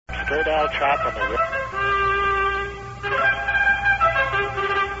Bird Owl Trap on the river.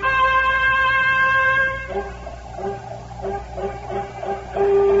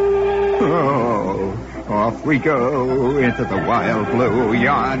 Oh, off we go into the wild blue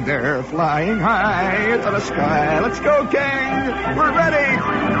yonder, flying high into the sky. Let's go, King. We're ready.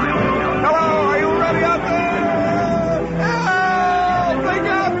 Hello, are you ready out there? Help! They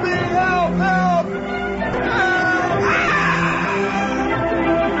got me! Help! Help!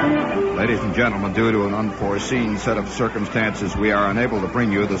 Ladies and gentlemen, due to an unforeseen set of circumstances, we are unable to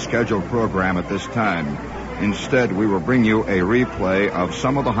bring you the scheduled program at this time. Instead, we will bring you a replay of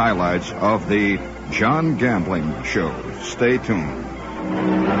some of the highlights of the John Gambling Show. Stay tuned.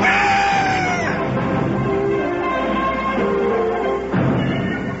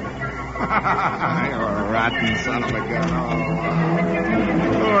 You're a rotten son of a gun.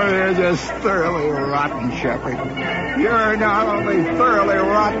 Oh, you're just thoroughly rotten, Shepard. You're not only thoroughly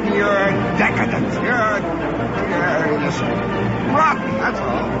rotten, you're decadent. You're just rotten, that's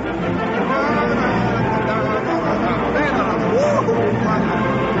all.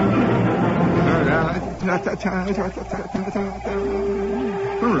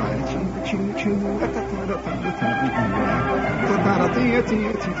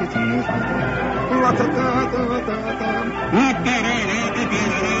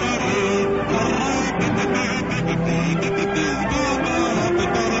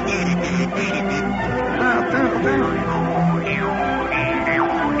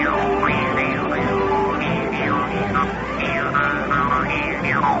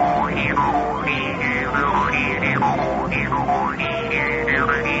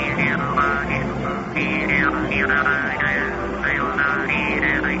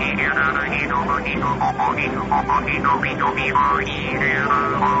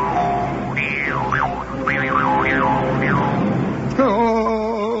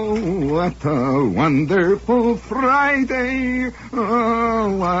 Oh, what a wonderful Friday.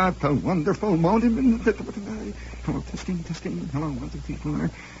 Oh, what a wonderful moment. Hello, testing. Hello, 1, 2, 3,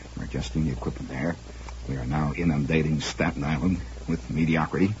 4. We're adjusting the equipment there. We are now inundating Staten Island with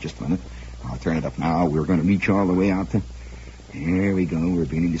mediocrity. Just a minute. I'll turn it up now. We're going to meet you all the way out to... Here we go. We're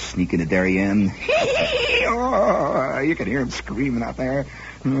beginning to sneak into Darien. Oh, you can hear him screaming out there.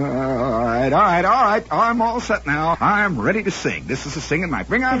 All right. I'm all set now. I'm ready to sing. This is a singing night.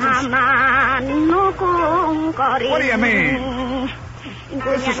 Bring on some... What do you mean?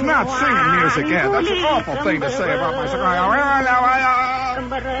 This is not singing music yet. That's an awful thing to say about my song.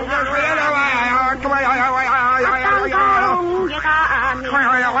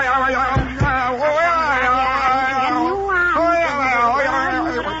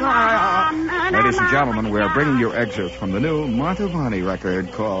 Ladies and gentlemen, we are bringing you excerpts from the new Mantovani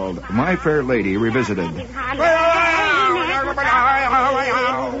record called My Fair Lady Revisited.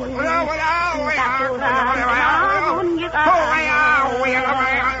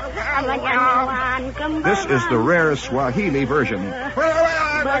 This is the rare Swahili version.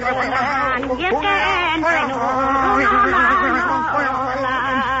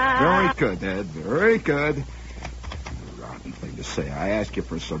 Very good, Ed. Very good. Rotten thing to say. I asked you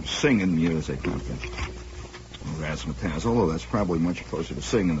for some singing music. Razzmatazz, although that's probably much closer to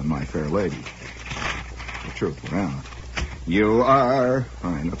singing than My Fair Lady. The truth, well, you are...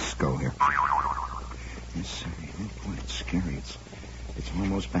 All right, let's go here. Yes, boy, it's scary. It's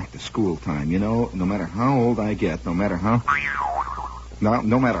almost back to school time. You know, no matter how old I get, no matter how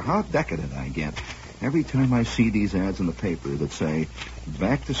decadent I get, every time I see these ads in the paper that say,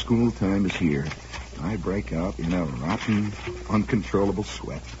 back to school time is here, I break out in a rotten, uncontrollable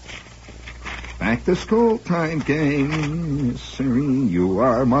sweat. Back to school time, gang. Serene, you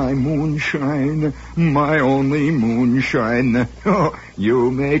are my moonshine, my only moonshine. Oh, you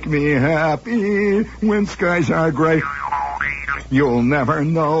make me happy when skies are gray. You'll never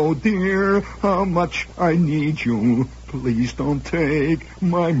know, dear, how much I need you. Please don't take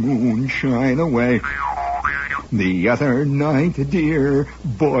my moonshine away. The other night, dear,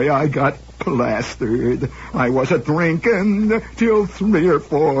 boy, I got plastered. I was a-drinking till 3 or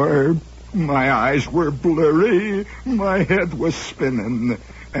 4. My eyes were blurry, my head was spinning,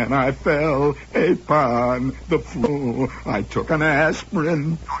 and I fell upon the floor. I took an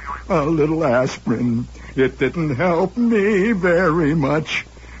aspirin, a little aspirin. It didn't help me very much.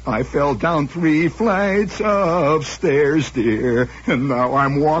 I fell down 3 flights of stairs, dear, and now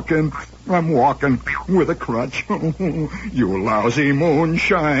I'm walking with a crutch. You lousy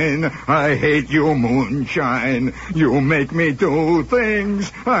moonshine, I hate you, moonshine. You make me do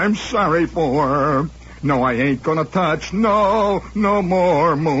things I'm sorry for. No, I ain't gonna touch no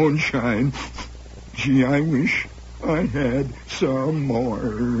more moonshine. Gee, I wish I had some more.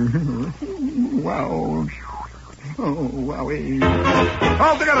 Wow. Oh, wowie.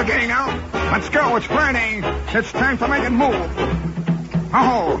 All together, gang, now. Let's go. It's Friday. It's time to make it move.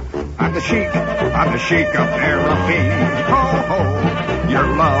 Oh, I'm the Sheik of Jr. Oh, your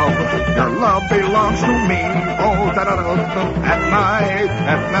love belongs to me. Oh, at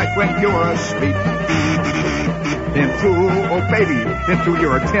night when you're asleep. Into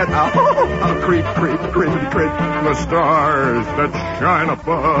your tent. I'll creep. The stars that shine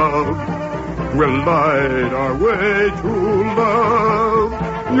above will light our way to love.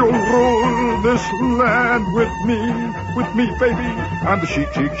 You'll rule this land with me, baby. I'm the Sheik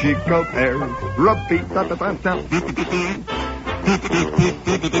of Jr.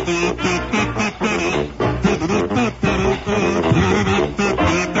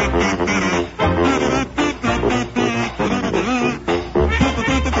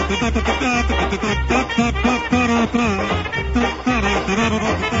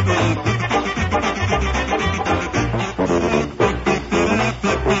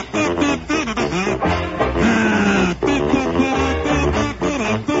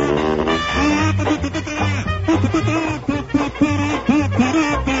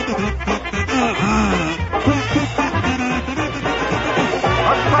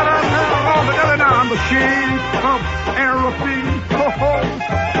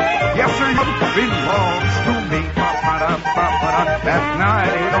 Yes, sir, you belongs to me. At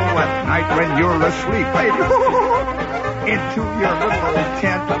night when you're asleep, baby, into your little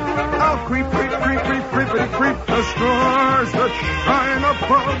tent. I'll creep. The stars that shine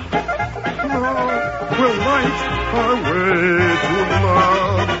above will light our way to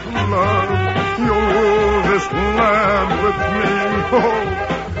love. You'll rule this land with me. Oh,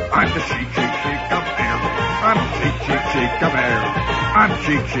 I'm the Sheik of Jr. I'm Sheik of Jr. I'm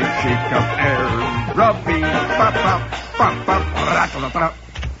Sheik of Jr. Rubby,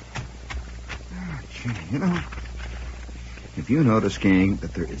 you know, if you notice, gang,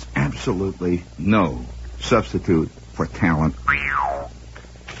 that there is absolutely no substitute for talent.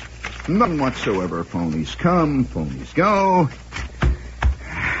 None whatsoever. Phonies come, phonies go.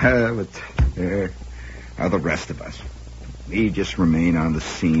 But there are the rest of us. We just remain on the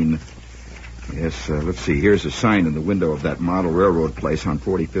scene. Yes, let's see. Here's a sign in the window of that model railroad place on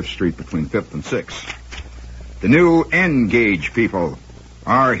 45th Street between 5th and 6th. The new N-Gauge people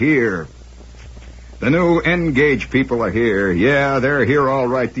are here. The new N-Gauge people are here. Yeah, they're here all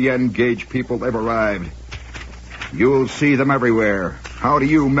right, the N-Gauge people. They've arrived. You'll see them everywhere. How do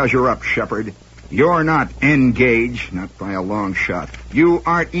you measure up, Shepard? You're not N-Gauge, not by a long shot. You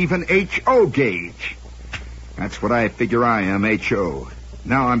aren't even H-O gauge. That's what I figure I am, H-O.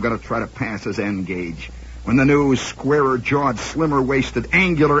 Now I'm going to try to pass as N-Gauge. When the new squarer-jawed, slimmer-waisted,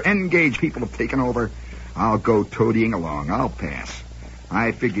 angular N-Gauge people have taken over, I'll go toadying along. I'll pass.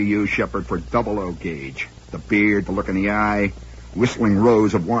 I figure you, Shepard, for double O gauge. The beard, the look in the eye, whistling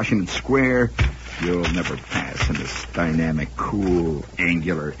rows of Washington Square. You'll never pass in this dynamic, cool,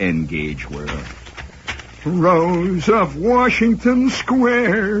 angular N-Gauge world. Rose of Washington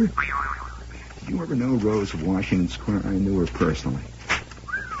Square. Did you ever know Rose of Washington Square? I knew her personally.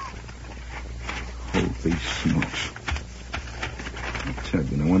 Holy smokes. I tell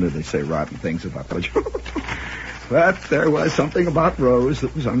you, no wonder they say rotten things about those. But there was something about Rose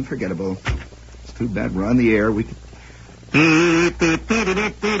that was unforgettable. It's too bad we're on the air. We could...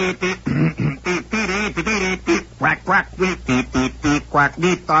 Quack, quack. Quack.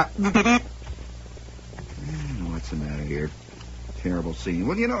 What's the matter here? Terrible scene.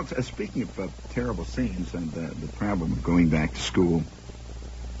 Well, you know, speaking of terrible scenes and the problem of going back to school,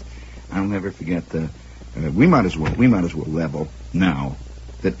 I'll never forget we might as well level now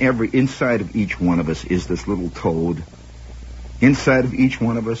that inside of each one of us is this little toad. Inside of each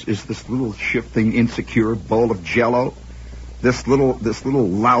one of us is this little shifting, insecure bowl of jello. This little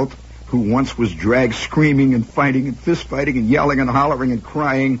lout who once was dragged screaming and fighting and fist fighting and yelling and hollering and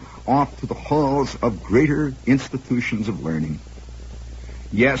crying off to the halls of greater institutions of learning.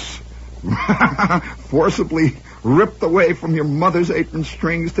 Yes, forcibly ripped away from your mother's apron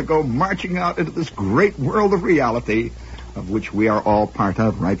strings to go marching out into this great world of reality of which we are all part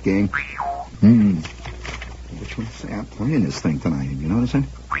of, right, gang? Which one say I'm playing this thing tonight? You notice it?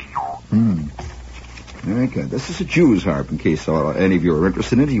 Very good. This is a Jew's harp, in case any of you are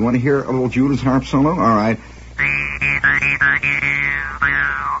interested in it. You want to hear a little Jew's harp solo? All right.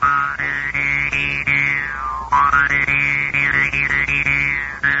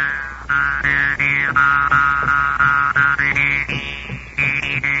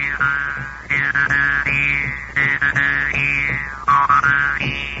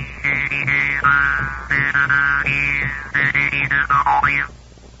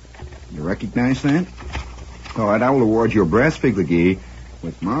 You recognize that? All right, I will award you a brass figuree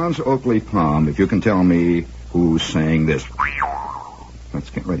with Mons Oakley Palm if you can tell me who's saying this. Let's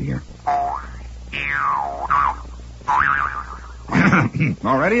get ready here.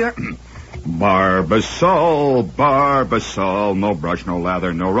 All ready there? Barbasol, Barbasol, no brush, no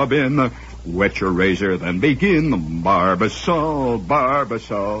lather, no rub-in. Wet your razor, then begin. Barbasol,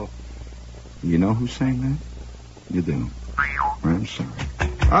 Barbasol. You know who sang that? You do. I'm sorry.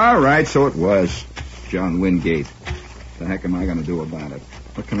 All right, so it was John Wingate. What the heck am I going to do about it?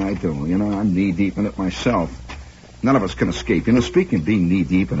 What can I do? You know, I'm knee-deep in it myself. None of us can escape. You know, speaking of being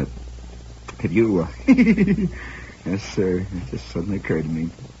knee-deep in it, have you... Yes, sir. It just suddenly occurred to me.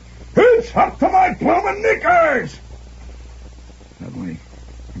 It's up to my bloomin' knickers! Suddenly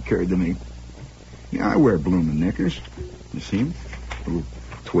occurred to me. Yeah, I wear bloomin' knickers. You see them? Little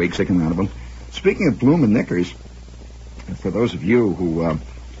twigs sticking out of them. Speaking of bloomin' knickers, for those of you who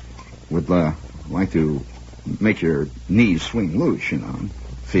would like to make your knees swing loose, you know,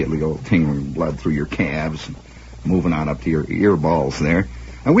 feel the old tingling blood through your calves, and moving on up to your ear balls there,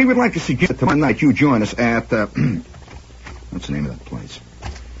 and we would like to suggest that tomorrow night you join us at, what's the name of that place?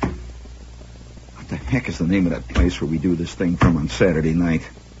 What the heck is the name of that place where we do this thing from on Saturday night?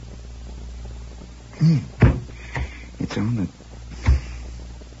 It's on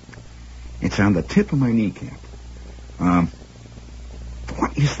the tip of my kneecap.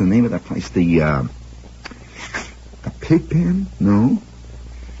 What is the name of that place? The pig pen? No.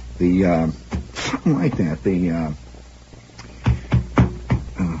 Something like that. The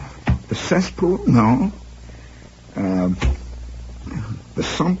cesspool? No. The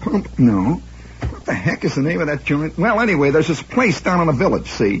sump pump? No. What the heck is the name of that joint? Well, anyway, there's this place down in the village,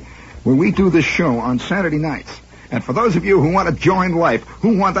 see, where we do this show on Saturday nights. And for those of you who want to join life,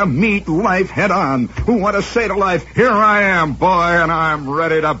 who want to meet life head on, who want to say to life, here I am, boy, and I'm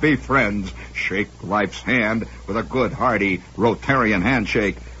ready to be friends. Shake life's hand with a good, hearty Rotarian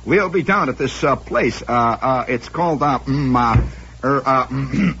handshake. We'll be down at this place. It's called,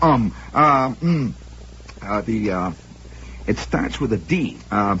 it starts with a D.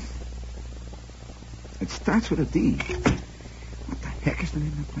 It starts with a D. What the heck is the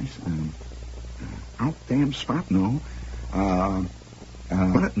name of that place? Out damn spot? No. No,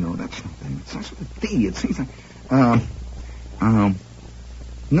 that's not them. It starts with a D. It seems like,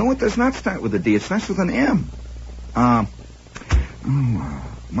 no, it does not start with a D. It starts with an M.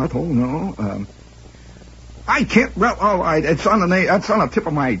 Mudhole, no. I can't, well, all right, it's on the tip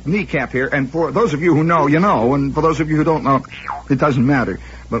of my kneecap here, and for those of you who know, you know, and for those of you who don't know, it doesn't matter.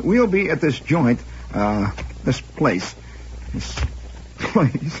 But we'll be at this joint, this place.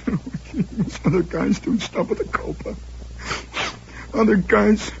 Other guys do stuff with the copa. Other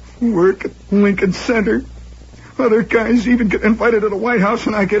guys work at Lincoln Center. Other guys even get invited to the White House,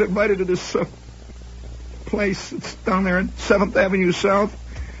 and I get invited to this place. It's down there at 7th Avenue South,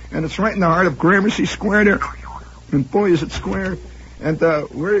 and it's right in the heart of Gramercy Square there. And boy, is it square. And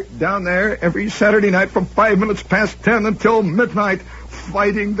we're down there every Saturday night from 5 minutes past 10 until midnight,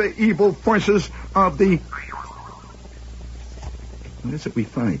 fighting the evil forces of the... What is it we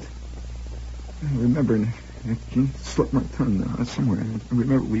fight? I remember, it slipped my tongue now, somewhere. I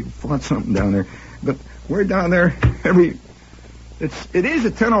remember we fought something down there. But we're down there it is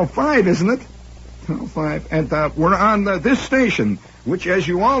at 10:05, isn't it? 10:05. And we're on this station, which, as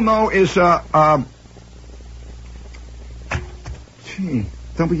you all know, is, WBBM?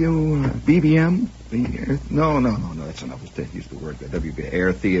 No, that's enough. Let's use the word WB,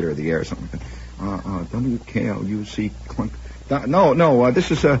 Air Theater, the Air, something like that. WKLUC, clunk. No, this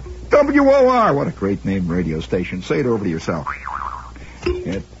is WOR. What a great name, radio station. Say it over to yourself.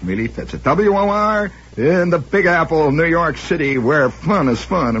 It really fits. It. WOR in the Big Apple, New York City, where fun is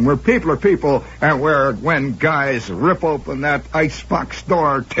fun, and where people are people, and where when guys rip open that icebox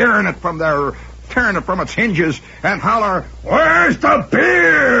door, tearing it from its hinges, and holler, "Where's the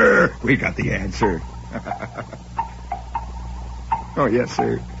beer?" We got the answer. Oh, yes,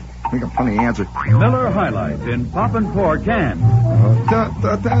 sir. We got plenty of answers. Miller High Life in pop and pour can.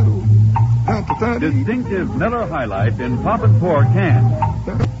 Distinctive Miller High Life in pop and pour can.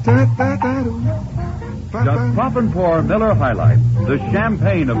 Just pop and pour Miller High Life, the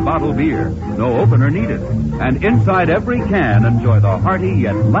champagne of bottled beer. No opener needed. And inside every can, enjoy the hearty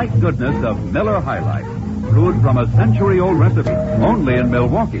yet light goodness of Miller High Life. Brewed from a century-old recipe, only in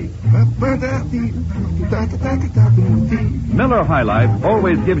Milwaukee. Miller High Life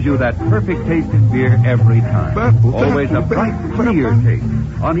always gives you that perfect taste in beer every time. Always a bright, clear taste.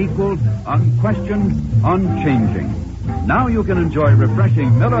 Unequaled, unquestioned, unchanging. Now you can enjoy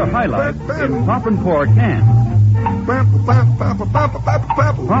refreshing Miller High Life in pop and pour cans.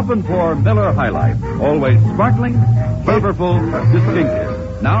 Poppin' for Miller High Life. Always sparkling, flavorful,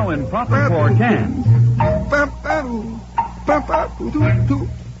 distinctive. Now in Poppin' for cans.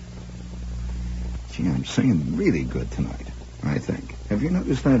 Gee, I'm singing really good tonight, I think. Have you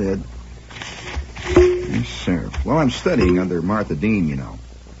noticed that, Ed? Yes, sir. Well, I'm studying under Martha Dean, you know.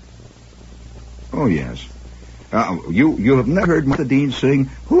 Oh, yes. You have never heard Martha Dean sing,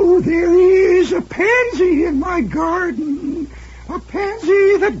 "Oh, there is a pansy in my garden, a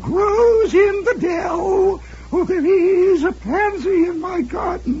pansy that grows in the dell. Oh, there is a pansy in my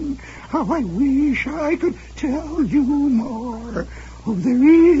garden. How I wish I could tell you more. Oh, there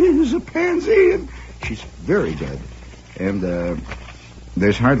is a pansy." And she's very good. And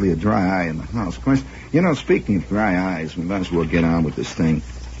there's hardly a dry eye in the house. Of course, you know, speaking of dry eyes, we might as well get on with this thing.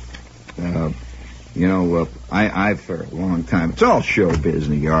 I've for a long time, it's all showbiz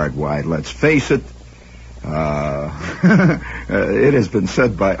in the yard wide, let's face it. It has been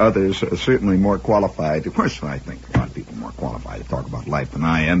said by others, certainly more qualified. Of course, I think a lot of people are more qualified to talk about life than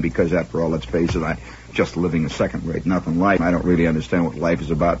I am, because after all, let's face it, I'm just living a second-rate nothing life. I don't really understand what life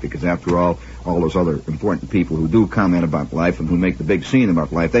is about, because after all those other important people who do comment about life and who make the big scene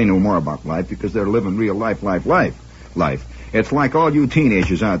about life, they know more about life because they're living real life. It's like all you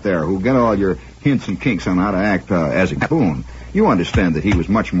teenagers out there who get all your hints and kinks on how to act as a buffoon. You understand that he was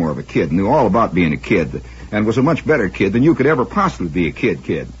much more of a kid, knew all about being a kid, and was a much better kid than you could ever possibly be a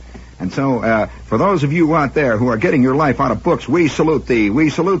kid. And so, for those of you out there who are getting your life out of books, we salute thee. We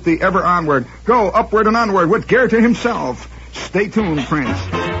salute thee ever onward. Go upward and onward with Goethe himself. Stay tuned, friends.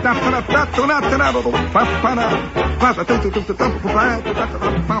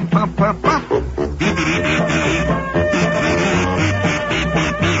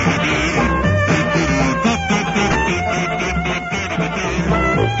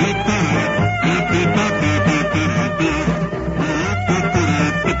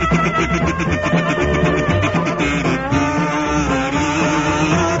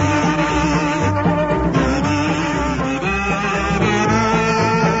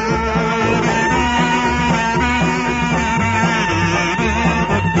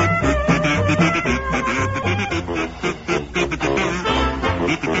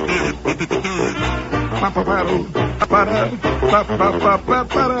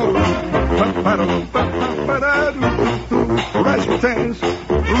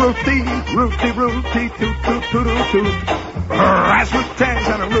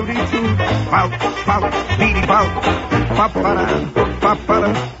 Razzmatazz and a rooty toot, bout, beady bout, pa-pa-da,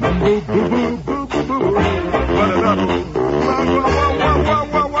 boo, boo, boo, boo, boo, boo, ba-da-da,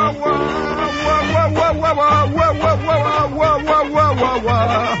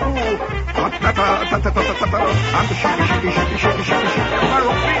 I'm the shaky,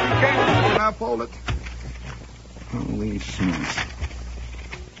 and I fold it. Holy smokes.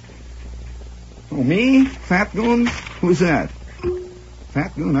 Oh, me? Fat Goon? Who's that?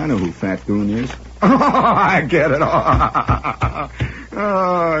 Fat Goon? I know who Fat Goon is. Oh, I get it. Oh,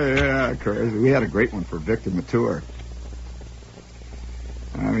 yeah, crazy. We had a great one for Victor Mature.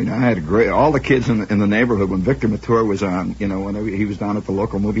 I mean, I had all the kids in the neighborhood when Victor Mature was on, you know, when he was down at the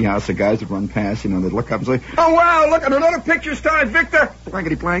local movie house, the guys would run past, you know, they'd look up and say, "Oh, wow, look at another picture star, Victor."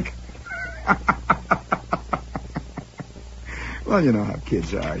 Blankety blank. Well, you know how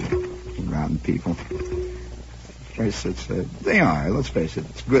kids are, rotten people. They are, let's face it.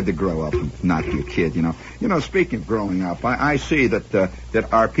 It's good to grow up and not be a kid, you know. You know, speaking of growing up, I see that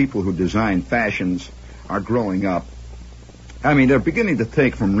our people who design fashions are growing up. I mean, they're beginning to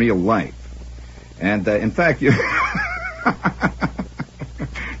take from real life. And, in fact, the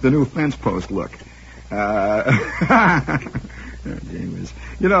new fence post look. Anyways,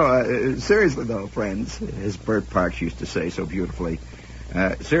 you know, seriously, though, friends, as Bert Parks used to say so beautifully,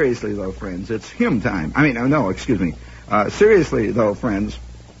 seriously, though, friends, it's hymn time. I mean, no, excuse me. Seriously, though, friends,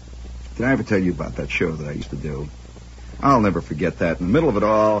 did I ever tell you about that show that I used to do? I'll never forget that. In the middle of it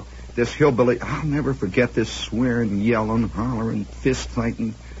all, this hillbilly, I'll never forget this swearing, yelling, hollering,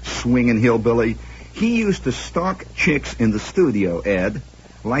 fist-fighting, swinging hillbilly. He used to stalk chicks in the studio, Ed,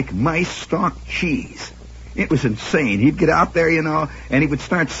 like mice stalk cheese. It was insane. He'd get out there, you know, and he would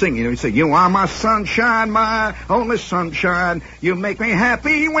start singing. You know, he'd say, "You are my sunshine, my only sunshine. You make me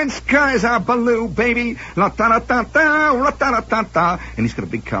happy when skies are blue, baby. La-ta-da-ta-ta, la-ta-da-ta-ta." And he's got a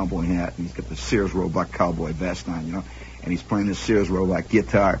big cowboy hat, and he's got the Sears Roebuck cowboy vest on, you know, and he's playing the Sears Roebuck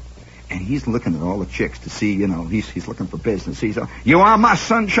guitar. And he's looking at all the chicks to see, you know, he's looking for business. He's, "You are my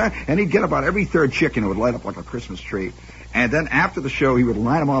sunshine." And he'd get about every third chick, and it would light up like a Christmas tree. And then after the show, he would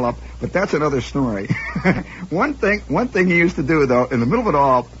line them all up. But that's another story. One thing he used to do, though, in the middle of it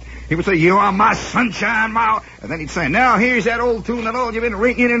all, He would say, you are my sunshine, ma. And then he'd say, now here's that old tune that all you've been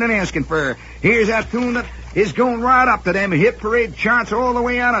ringing in and asking for. Here's that tune that is going right up to them hit parade charts all the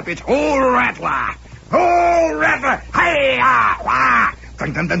way on up. It's Old Rattler. Old Rattler. Hey-ah, wah.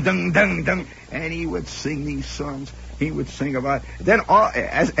 Dun, dun, dun, dun, dun, dun. And he would sing these songs. He would sing about... Then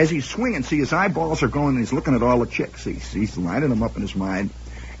as he's swinging, see, his eyeballs are going, and he's looking at all the chicks. He's lining them up in his mind.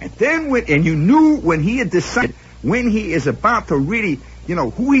 And then you knew when he had decided, when he is about to really...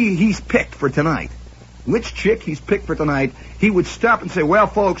 who he's picked for tonight. Which chick he's picked for tonight. He would stop and say, well,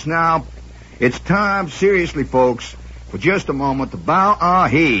 folks, now, it's time, seriously, folks, for just a moment to bow our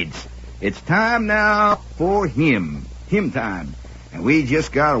heads. It's time now for hymn time. And we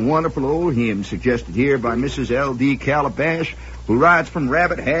just got a wonderful old hymn suggested here by Mrs. L.D. Calabash, who rides from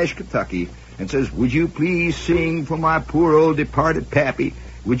Rabbit Hash, Kentucky, and says, would you please sing for my poor old departed pappy?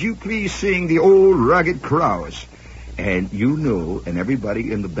 Would you please sing the old rugged crows? And and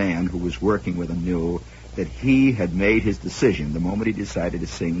everybody in the band who was working with him knew that he had made his decision the moment he decided to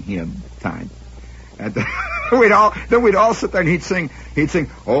sing hymn time. And we'd all sit there and he'd sing,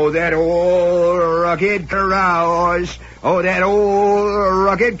 oh, that old rugged carouse, oh, that old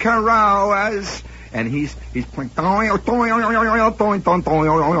rugged carouse. And he's playing. He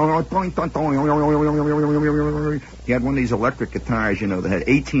had one of these electric guitars, that had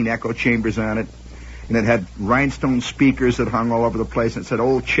 18 echo chambers on it. And it had rhinestone speakers that hung all over the place, and it said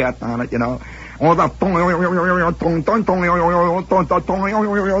Old Chet on it, And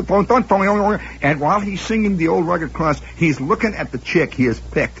while he's singing the old rugged cross, he's looking at the chick he has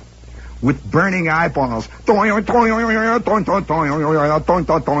picked with burning eyeballs. And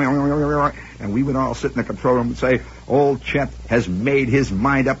we would all sit in the control room and say, Old Chet has made his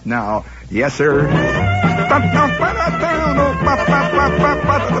mind up now. Yes, sir.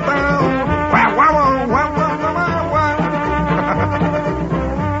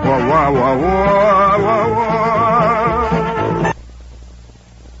 Well,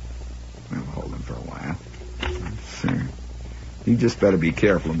 hold him for a while. Sir, you just better be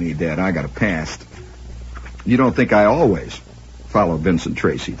careful of me, Dad. I got a past. You don't think I always follow Vincent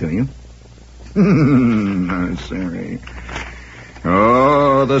Tracy, do you? No, sorry.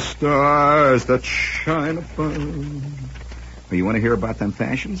 Oh, the stars that shine above. Well, you want to hear about them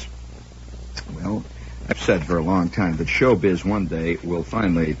fashions? Well, I've said for a long time that showbiz one day will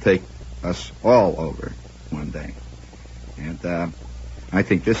finally take us all over one day. And I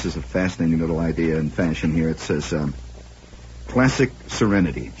think this is a fascinating little idea in fashion here. It says, classic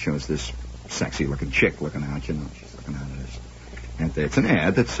serenity. It shows this sexy-looking chick looking out, She's looking out at us. And it's an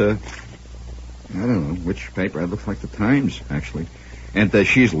ad that's, I don't know which paper. It looks like the Times, actually. And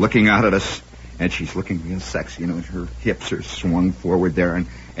she's looking out at us, and she's looking real sexy. Her hips are swung forward there. And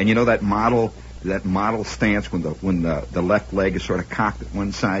that model stance when the left leg is sort of cocked at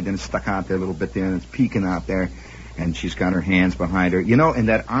one side and it's stuck out there a little bit there and it's peeking out there, and she's got her hands behind her. And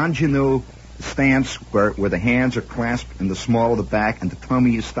that ingenue stance where the hands are clasped in the small of the back and the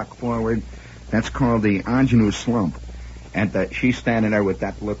tummy is stuck forward, that's called the ingenue slump. And she's standing there with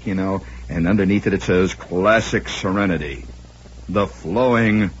that look, and underneath it says, classic serenity, the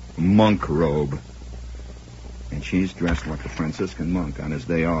flowing monk robe. And she's dressed like a Franciscan monk on his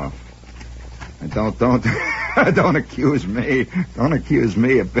day off. And don't accuse me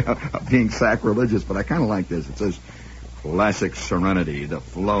of being sacrilegious, but I kind of like this. It says, classic serenity, the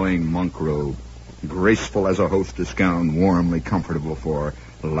flowing monk robe, graceful as a hostess gown, warmly comfortable for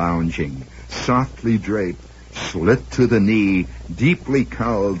lounging, softly draped, slit to the knee, deeply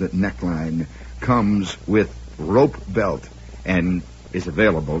cowled neckline, comes with rope belt, and is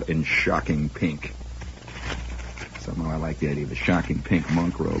available in shocking pink. Somehow I like the idea of a shocking pink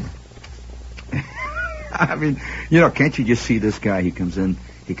monk robe. I mean, can't you just see this guy? He comes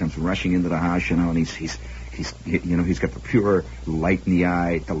rushing into the house, and he's got the pure light in the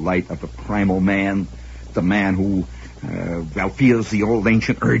eye, the light of the primal man, the man who feels the old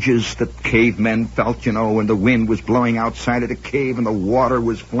ancient urges that cavemen felt, when the wind was blowing outside of the cave and the water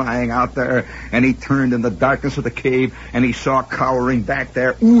was flying out there, and he turned in the darkness of the cave and he saw cowering back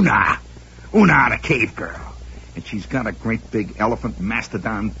there Una, the cave girl. And she's got a great big elephant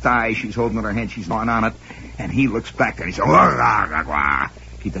mastodon thigh. She's holding in her hand. She's on it. And he looks back there and he says,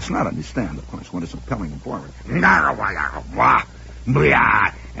 he does not understand, of course, what is impelling him forward. And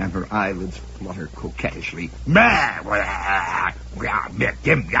her eyelids flutter coquettishly. And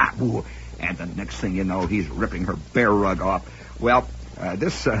the next thing you know, he's ripping her bear rug off. Well,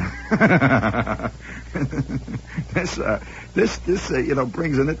 This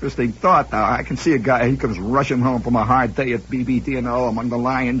brings an interesting thought. Now, I can see a guy, he comes rushing home from a hard day at BBD&O among the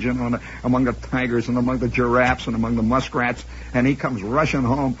lions, among the tigers and among the giraffes and among the muskrats, and he comes rushing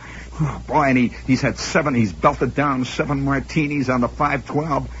home. Oh, boy, and he's belted down 7 martinis on the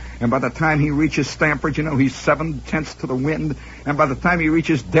 512, and by the time he reaches Stamford, he's 7/10 to the wind, and by the time he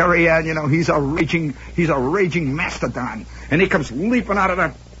reaches Darien, he's a raging mastodon, and he comes leaping out of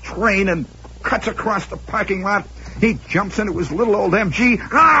the train and cuts across the parking lot. He jumps into his little old MG,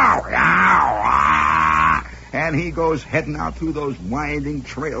 and he goes heading out through those winding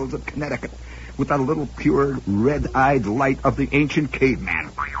trails of Connecticut with that little pure red-eyed light of the ancient caveman.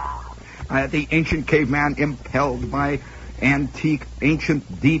 The ancient caveman impelled by antique,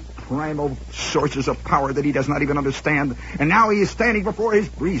 ancient, deep, primal sources of power that he does not even understand. And now he is standing before his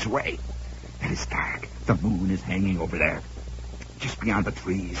breezeway. It is dark. The moon is hanging over there, just beyond the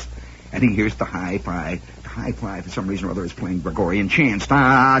trees. And he hears the hi-fi. The hi-fi, for some reason or other, is playing Gregorian chants.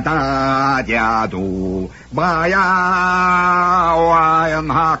 Da, da, da, do, ba, ya,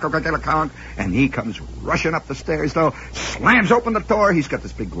 and ha, and he comes rushing up the stairs, though, slams open the door. He's got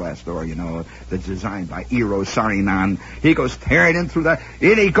this big glass door, that's designed by Eero Saarinen. He goes tearing in through that,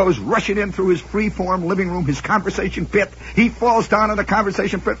 and he goes rushing in through his free-form living room, his conversation pit. He falls down in the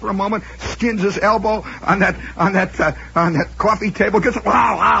conversation pit for a moment, skins his elbow on that coffee table, gets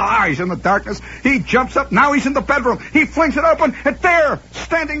wow, he's in the darkness. He jumps up, now he's in the bedroom. He flings it open, and there,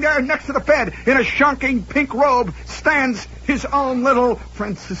 standing there next to the bed, in a shocking pink robe, stands his own little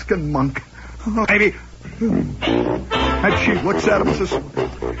Franciscan monk. Oh, baby. And she looks at him as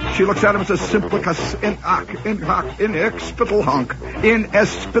a simplicus in hoc in expital honk in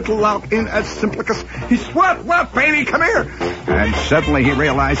espital out in as simplicus. He's what, baby, come here. And suddenly he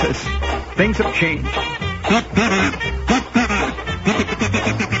realizes things have changed.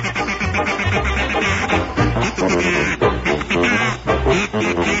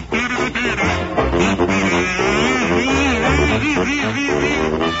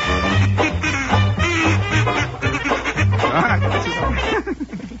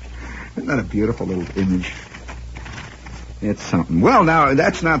 Isn't that a beautiful little image? It's something. Well, now,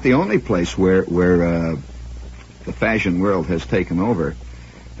 that's not the only place where the fashion world has taken over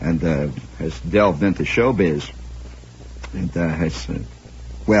and has delved into showbiz. And has,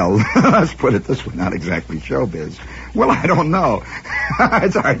 let's put it this way, not exactly showbiz. Well, I don't know.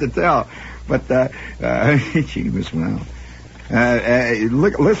 It's hard to tell. But, gee, Miss Wow.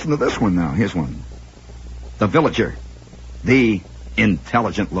 Listen to this one now. Here's one. The Villager. The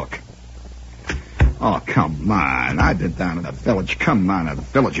intelligent look. Oh, come on. I've been down in the village. Come on, the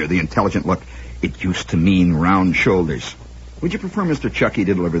Villager, the intelligent look. It used to mean round shoulders. Would you prefer Mr. Chucky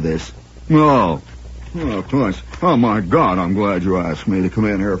to deliver this? Oh, of course. Oh, my God, I'm glad you asked me to come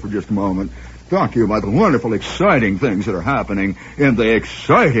in here for just a moment. Talk to you about the wonderful, exciting things that are happening in the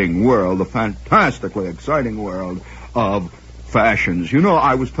exciting world, the fantastically exciting world of fashions.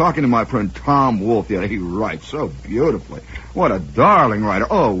 I was talking to my friend Tom Wolfe. Yeah, he writes so beautifully. What a darling writer.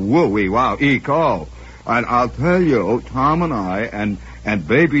 Oh, woo-wee, wow, eco. And I'll tell you, Tom and I and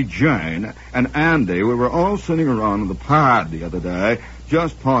Baby Jane and Andy, we were all sitting around in the pod the other day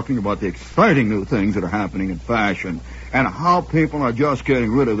just talking about the exciting new things that are happening in fashion and how people are just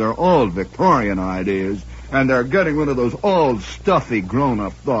getting rid of their old Victorian ideas and they're getting rid of those old, stuffy,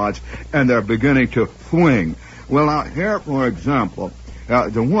 grown-up thoughts and they're beginning to swing. Well, now, here, for example,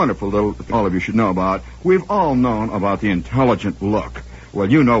 the wonderful little, all of you should know about, we've all known about the intelligent look. Well,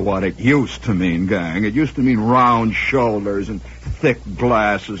 you know what it used to mean, gang. It used to mean round shoulders and thick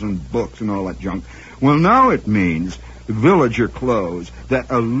glasses and books and all that junk. Well, now it means villager clothes,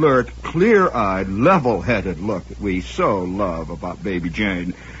 that alert, clear-eyed, level-headed look that we so love about Baby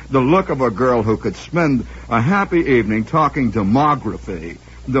Jane. The look of a girl who could spend a happy evening talking demography,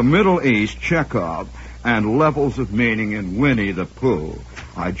 the Middle East, Chekhov, and levels of meaning in Winnie the Pooh.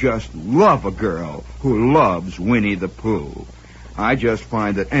 I just love a girl who loves Winnie the Pooh. I just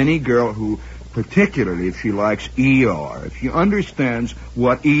find that any girl who, particularly if she likes Eeyore, if she understands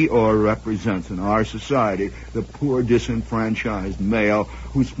what Eeyore represents in our society, the poor disenfranchised male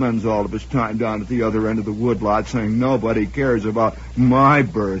who spends all of his time down at the other end of the woodlot saying nobody cares about my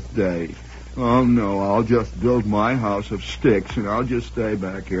birthday. Oh, no, I'll just build my house of sticks, and I'll just stay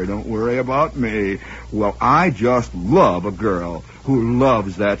back here. Don't worry about me. Well, I just love a girl who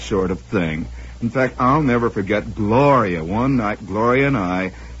loves that sort of thing. In fact, I'll never forget Gloria. One night, Gloria and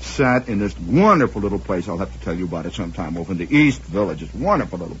I sat in this wonderful little place. I'll have to tell you about it sometime over in the East Village. It's a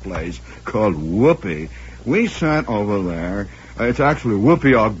wonderful little place called Whoopee. We sat over there. It's actually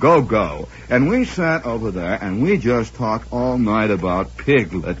Whoopee or Go-Go. And we sat over there and we just talked all night about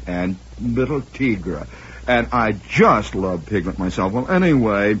Piglet and little Tigra. And I just love Piglet myself. Well,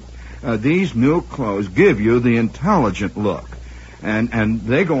 anyway, these new clothes give you the intelligent look. And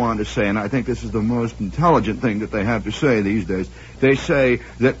they go on to say, and I think this is the most intelligent thing that they have to say these days, they say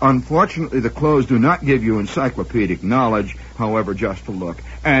that unfortunately the clothes do not give you encyclopedic knowledge, however, just to look.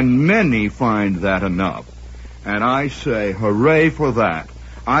 And many find that enough. And I say hooray for that.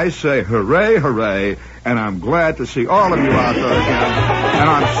 I say hooray, hooray, and I'm glad to see all of you out there again. And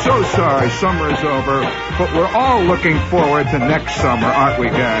I'm so sorry summer is over, but we're all looking forward to next summer, aren't we,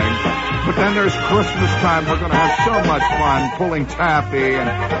 gang? But then there's Christmas time. We're going to have so much fun pulling taffy and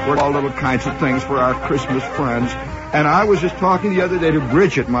we're all little kinds of things for our Christmas friends. And I was just talking the other day to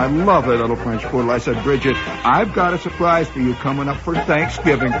Bridget, my lovely little French poodle. I said, Bridget, I've got a surprise for you coming up for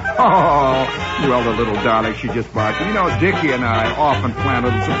Thanksgiving. Oh, well, the little darling, she just barked. You know, Dickie and I often plan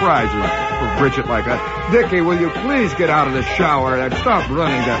little surprises for Bridget like that. Dickie, will you please get out of the shower and stop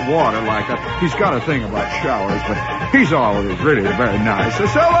running that water like that? He's got a thing about showers, but he's always really very nice. So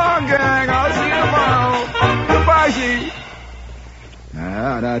long, gang. I'll see you tomorrow. Goodbye, Zee.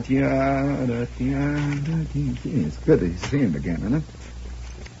 It's good to see him again, isn't it?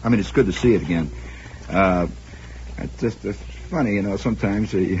 I mean, it's good to see it again. It's funny, you know,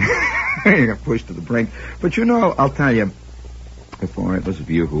 sometimes you get pushed to the brink. But, you know, I'll tell you, for those of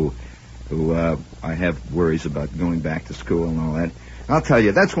you who I have worries about going back to school and all that, I'll tell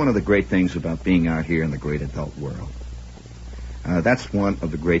you, that's one of the great things about being out here in the great adult world. That's one of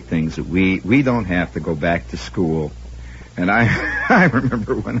the great things that we don't have to go back to school. And I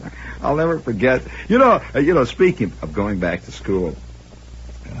remember when I'll never forget. You know. Speaking of going back to school,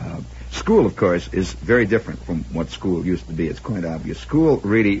 school, of course, is very different from what school used to be. It's quite obvious. School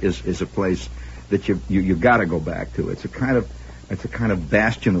really is a place that you got to go back to. It's a kind of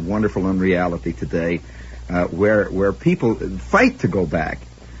bastion of wonderful unreality today, where people fight to go back.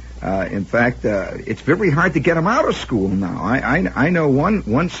 In fact, it's very hard to get them out of school now. I know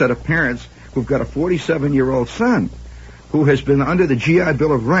one set of parents who've got a 47-year-old son who has been under the GI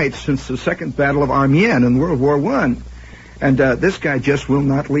Bill of Rights since the Second Battle of Amiens in World War I. And this guy just will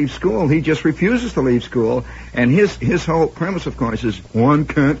not leave school. He just refuses to leave school. And his whole premise, of course, is one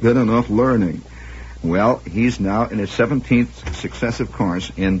can't get enough learning. Well, he's now in his 17th successive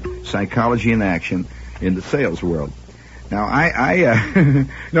course in psychology in action in the sales world. Now, I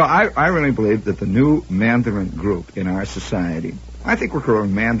really believe that the new Mandarin group in our society, I think we're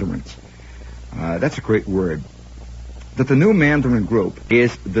calling Mandarins. That's a great word. That the new Mandarin group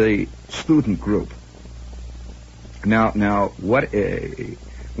is the student group. Now, what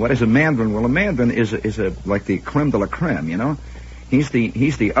is a Mandarin? Well, a Mandarin is like the creme de la creme, you know. He's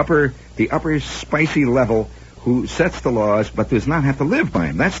the upper spicy level who sets the laws, but does not have to live by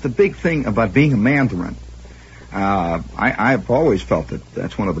them. That's the big thing about being a Mandarin. I've always felt that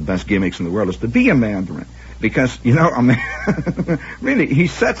that's one of the best gimmicks in the world is to be a Mandarin, because you know, really, he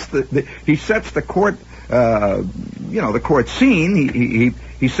sets the court. The court scene,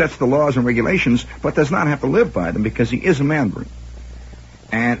 he sets the laws and regulations, but does not have to live by them because he is a Mandarin.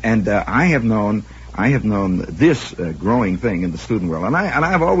 And I have known this growing thing in the student world, and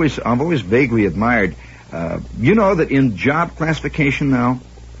I've always vaguely admired. You know that in job classification now,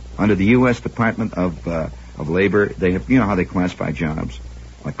 under the U.S. Department of Labor, they have, you know how they classify jobs,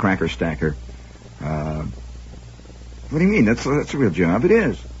 like cracker stacker. What do you mean? That's a real job. It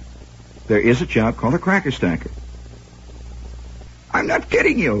is. There is a job called a cracker stacker. I'm not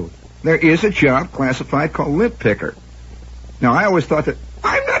kidding you. There is a job classified called lint picker. Now, I always thought that,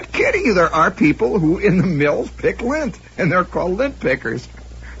 I'm not kidding you, there are people who in the mills pick lint, and they're called lint pickers.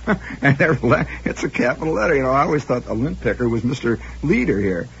 And it's a capital letter. You know, I always thought a lint picker was Mr. Leader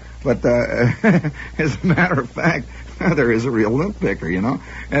here. But as a matter of fact, there is a real lint picker, you know,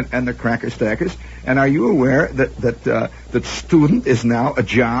 and the cracker stackers. And are you aware that student is now a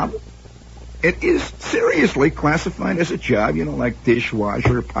job? It is seriously classified as a job, you know, like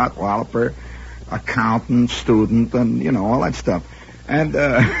dishwasher, pot walloper, accountant, student, and you know all that stuff. And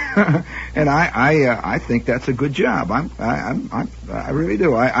I think that's a good job. I really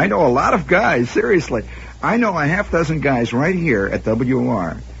do. I know a lot of guys. Seriously, I know a half dozen guys right here at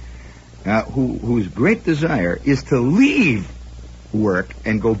WOR whose great desire is to leave work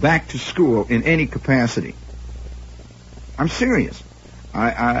and go back to school in any capacity. I'm serious.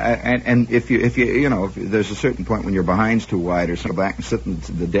 And if there's a certain point when your behind's too wide or something, go back and sit in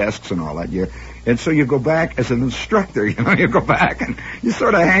the desks and all that. And so you go back as an instructor, you go back and you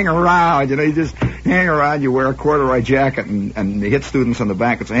sort of hang around, you just hang around, you wear a corduroy jacket and you hit students on the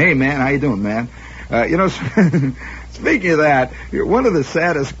back and say, hey man, how you doing, man? Speaking of that, one of the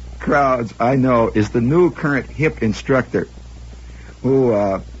saddest crowds I know is the new current hip instructor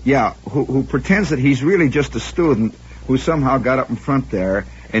who pretends that he's really just a student who somehow got up in front there,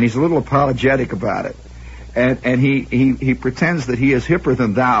 and he's a little apologetic about it. And he pretends that he is hipper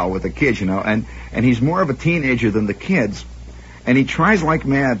than thou with the kids, and he's more of a teenager than the kids. And he tries like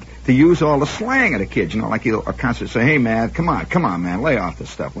mad to use all the slang of the kids, like he'll constantly say, hey man, come on man, lay off this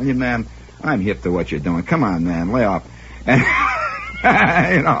stuff. Will you, man? I'm hip to what you're doing. Come on, man, lay off. And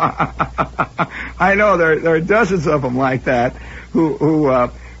I know there are dozens of them like that who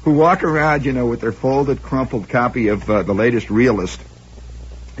walk around, with their folded, crumpled copy of the latest Realist,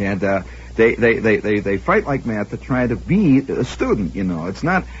 and they fight like mad to try to be a student.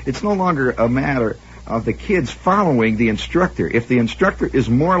 It's no longer a matter of the kids following the instructor. If the instructor is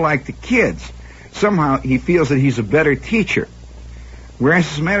more like the kids, somehow he feels that he's a better teacher.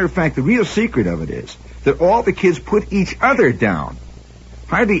 Whereas, as a matter of fact, the real secret of it is that all the kids put each other down.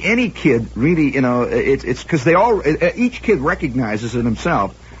 Hardly any kid really, it's because each kid recognizes in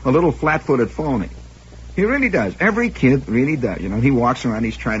himself a little flat-footed phony. He really does. Every kid really does. He walks around,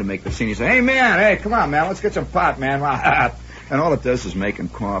 he's trying to make the scene. He says, hey, man, hey, come on, man, let's get some pot, man. And all it does is make him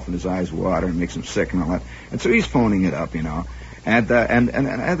cough and his eyes water and makes him sick and all that. And so he's phoning it up, And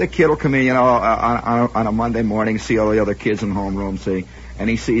the kid will come in, on a Monday morning, see all the other kids in the homeroom, see, and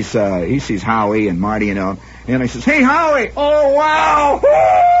he sees Howie and Marty, and he says, hey, Howie! Oh, wow!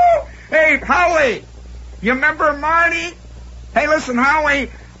 Woo! Hey, Howie! You remember Marty? Hey, listen, Howie!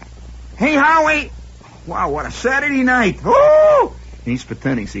 Hey, Howie! Wow, what a Saturday night! Woo! And he's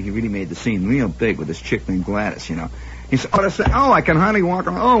pretending, see, he really made the scene real big with this chick named Gladys, He said, I can hardly walk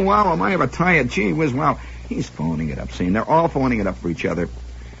around. Oh, wow, am I ever tired? Gee whiz, wow. He's phoning it up, see, and they're all phoning it up for each other.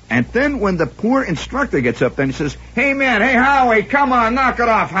 And then when the poor instructor gets up there and he says, hey, man, hey, Howie, come on, knock it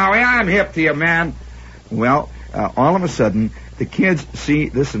off, Howie. I'm hip to you, man. Well, all of a sudden, the kids see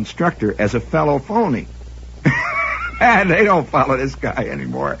this instructor as a fellow phony. And they don't follow this guy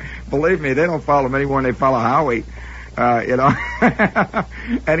anymore. Believe me, they don't follow him anymore than they follow Howie.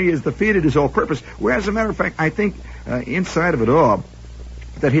 And he has defeated his whole purpose. Whereas, as a matter of fact, I think inside of it all,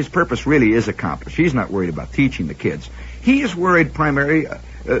 that his purpose really is accomplished. He's not worried about teaching the kids. He is worried primarily,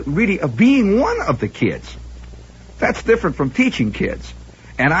 really, of being one of the kids. That's different from teaching kids.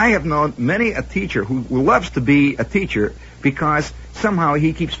 And I have known many a teacher who loves to be a teacher because somehow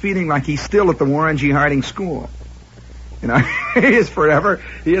he keeps feeling like he's still at the Warren G. Harding School. He is forever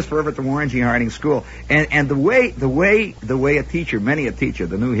at the Warren G. Harding School. And the way a teacher,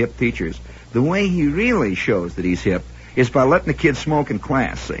 the new hip teachers, the way he really shows that he's hip is by letting the kids smoke in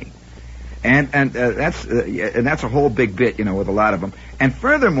class, see. And that's a whole big bit, with a lot of them. And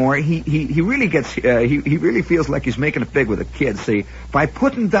furthermore, he really gets he really feels like he's making it big with the kids, see, by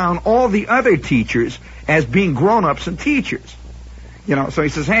putting down all the other teachers as being grown-ups and teachers. So he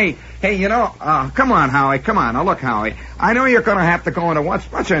says, hey, come on, Howie, come on. Now, look, Howie, I know you're going to have to go into,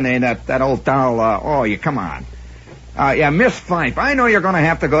 what's her name, that old doll, come on. Miss Fife. I know you're going to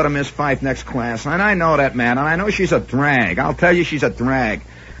have to go to Miss Fife next class, and I know that, man, and I know she's a drag. I'll tell you she's a drag.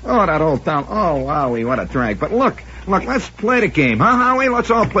 Oh, that old doll. Oh, Howie, what a drag. But look, let's play the game, huh, Howie? Let's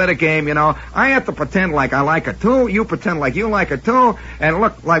all play the game, I have to pretend like I like her, too. You pretend like you like her, too. And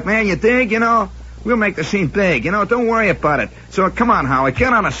look, like, man, you dig, We'll make the scene big, don't worry about it. So come on, Howie,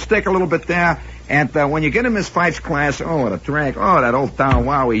 get on a stick a little bit there, and when you get in Miss Fife's class, oh, what a drag, oh, that old doll,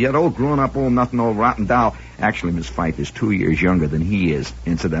 wowie, that old grown-up, old nothing, old rotten doll. Actually, Miss Fife is 2 years younger than he is,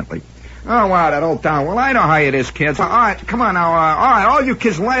 incidentally. Oh, wow, that old doll. Well, I know how it is, kids. All right, come on now, all right, all you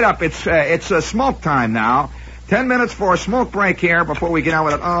kids light up. It's smoke time now. 10 minutes for a smoke break here before we get on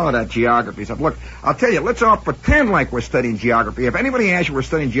with it. Oh, that geography stuff. Look, I'll tell you, let's all pretend like we're studying geography. If anybody asks you we're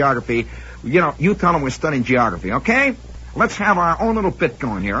studying geography, you tell them we're studying geography, okay? Let's have our own little bit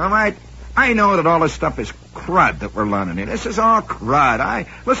going here, all right? I know that all this stuff is crud that we're learning here. This is all crud.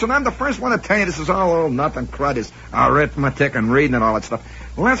 Listen, I'm the first one to tell you this is all old nothing. Crud is arithmetic and reading and all that stuff.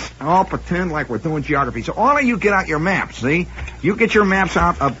 Let's all pretend like we're doing geography. So all of you get out your maps, see? You get your maps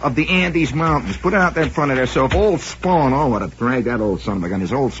out of the Andes Mountains. Put it out there in front of there. So if old Spawn, oh, what a drag, that old son of a gun,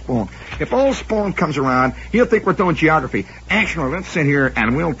 his old Spawn. If old Spawn comes around, he'll think we're doing geography. Actually, let's sit here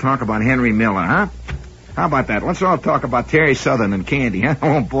and we'll talk about Henry Miller, huh? How about that? Let's all talk about Terry Southern and Candy, huh?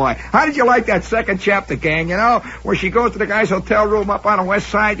 Oh, boy. How did you like that second chapter, gang, where she goes to the guy's hotel room up on the west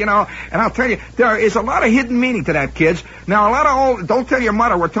side, And I'll tell you, there is a lot of hidden meaning to that, kids. Now, a lot of don't tell your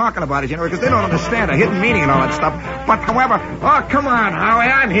mother we're talking about it, because they don't understand the hidden meaning and all that stuff. But, however, oh, come on, Howie,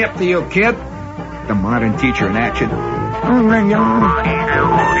 I'm hip to you, kid. The modern teacher in action.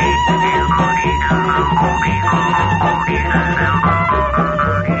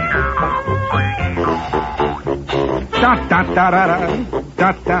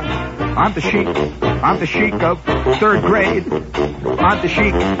 I'm the Sheik of third grade. I'm the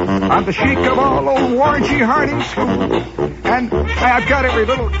Sheik of all old Warren G. Harding School. And I've got every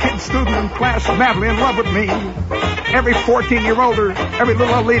little kid student in class madly in love with me. Every 14-year-old or every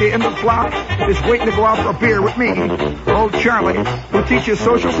little old lady in the block is waiting to go out for a beer with me. Old Charlie, who teaches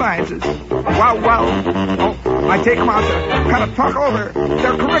social sciences. I take them out to kind of talk over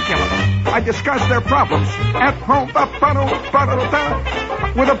their curriculum. I discuss their problems at home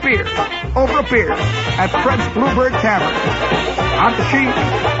with a beer, over a beer, at Fred's Bluebird Tavern. I'm the Sheik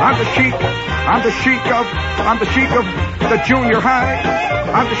of the junior high.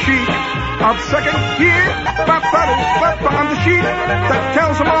 I'm the Sheik of second year. I'm the Sheik that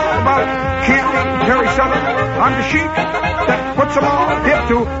tells them all about Candy and Terry Southern. I'm the Sheik that puts them all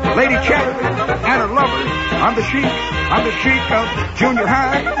hip to Lady Chatterley and her lover. I'm the Sheik of junior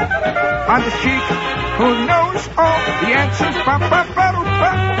high. I'm the Sheik who knows all the answers.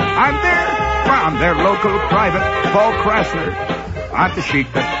 I'm their local private Paul Krasner. I'm the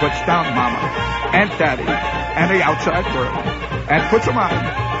Sheik that puts down Mama and Daddy and the outside world and puts them on,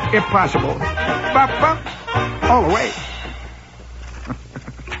 if possible, all the way.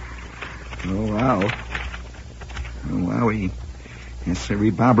 Oh, wow. Oh, wowie. Yes, sir,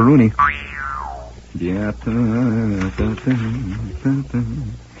 Barbaruni. Yeah.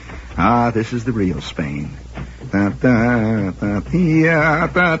 This is the real Spain.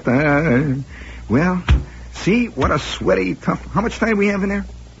 Well, see, what a sweaty, tough... How much time we have in there?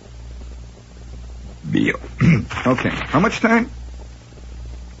 Okay, how much time?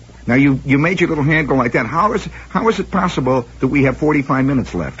 Now, you made your little hand go like that. How is it possible that we have 45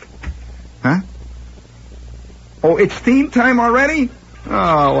 minutes left? Huh? Oh, it's theme time already?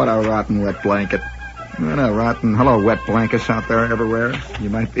 Oh, what a rotten wet blanket. What a rotten... Hello, wet blankets out there everywhere. You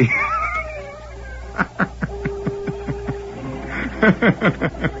might be...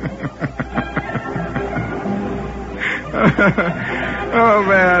 Oh,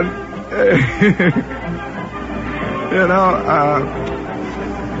 man.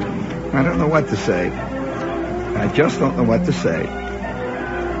 I don't know what to say. I just don't know what to say.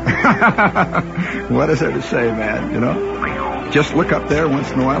 What is there to say, man, Just look up there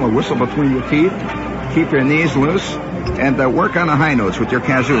once in a while and whistle between your teeth. Keep your knees loose. And work on the high notes with your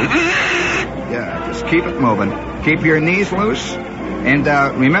kazoo. Yeah, just keep it moving. Keep your knees loose. And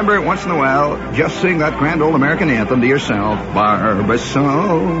remember, once in a while, just sing that grand old American anthem to yourself.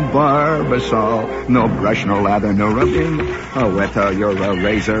 Barbasol, Barbasol. No brush, no lather, no rubbing. Oh, wetter, you're a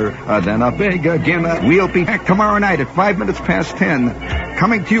razor. Then a big gimmer. We'll be back tomorrow night at 5 minutes past 10.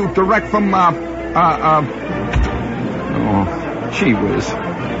 Coming to you direct from, oh, gee whiz.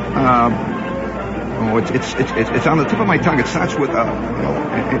 Oh, it's on the tip of my tongue. It starts with,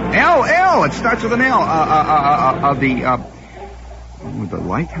 L. It starts with an L. The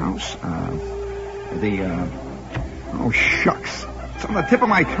lighthouse? Oh, shucks. It's on the tip of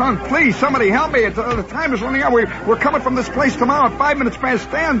my tongue. Please, somebody help me. The time is running out. We're coming from this place tomorrow at 5 minutes past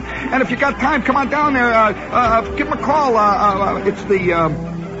 10. And if you got time, come on down there. Give them a call. It's the...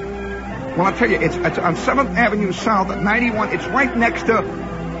 well, I'll tell you, it's on 7th Avenue South at 91. It's right next to...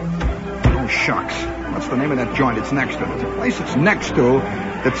 Oh, shucks. What's the name of that joint it's next to? It's a place it's next to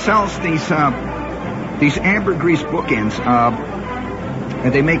that sells these ambergris bookends.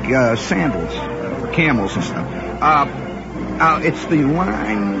 And they make sandals for camels and stuff. It's the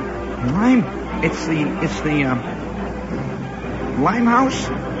lime. It's the Limehouse.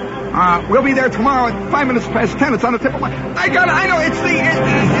 We'll be there tomorrow at 5 minutes past 10. It's on the tip of my... I know. It's the...